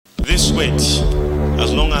this word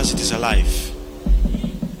as long as it is alive.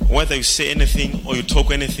 Whether you say anything or you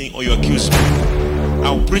talk anything or you accuse me,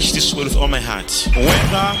 I'll preach this word with all my heart.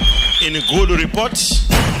 Whether in a good report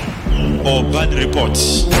or bad report,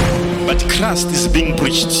 but Christ is being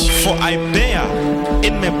preached. For I bear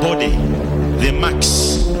in my body the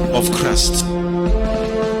marks of Christ.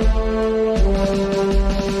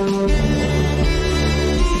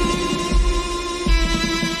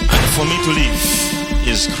 And for me to live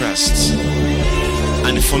is Christ,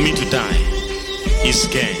 and for me to die is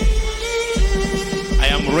gain. I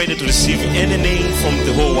am ready to receive any name from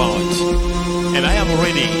the whole world, and I am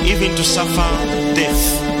ready even to suffer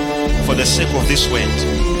death for the sake of this word.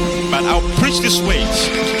 But I'll preach this word,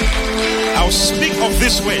 I'll speak of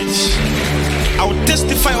this word, I'll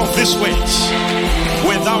testify of this word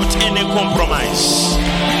without any compromise.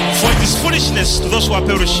 For it is foolishness to those who are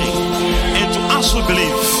perishing, and to us who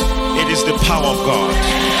believe it is the power of God.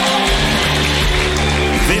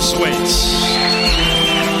 This word,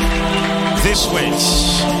 this word,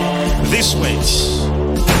 this word,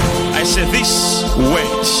 I say this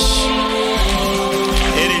word,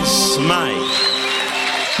 it is my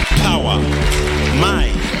power, my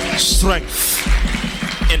strength,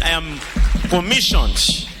 and I am commissioned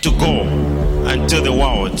to go and tell the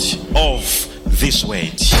world of this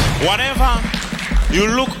word. Whatever you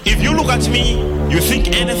look, if you look at me, you think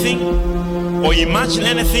anything or imagine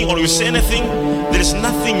anything or you say anything, there is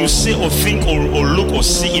nothing you say or think or look or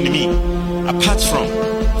see in me apart from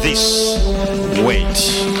this word.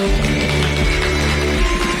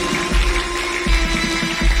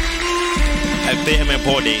 I bear in my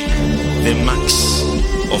body the marks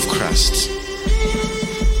of Christ,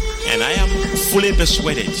 and I am fully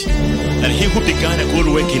persuaded that he who began a good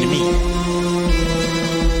work in me,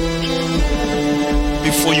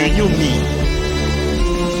 before you knew me,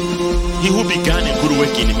 he who began a good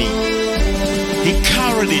work in me, he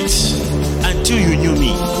carried it until you knew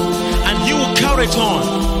me, and he will carry it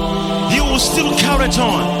on, he will still carry it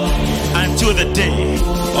on until the day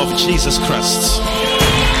of Jesus Christ.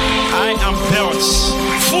 I am built,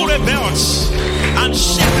 fully built,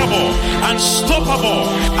 unshakable, unstoppable,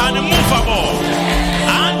 unmovable,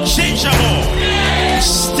 unchangeable,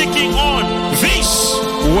 sticking on this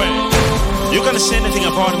word. You can't say anything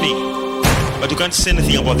about me, but you can't say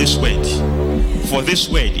anything about this word, for this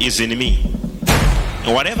word is in me.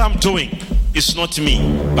 And whatever I'm doing is not me,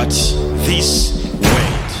 but this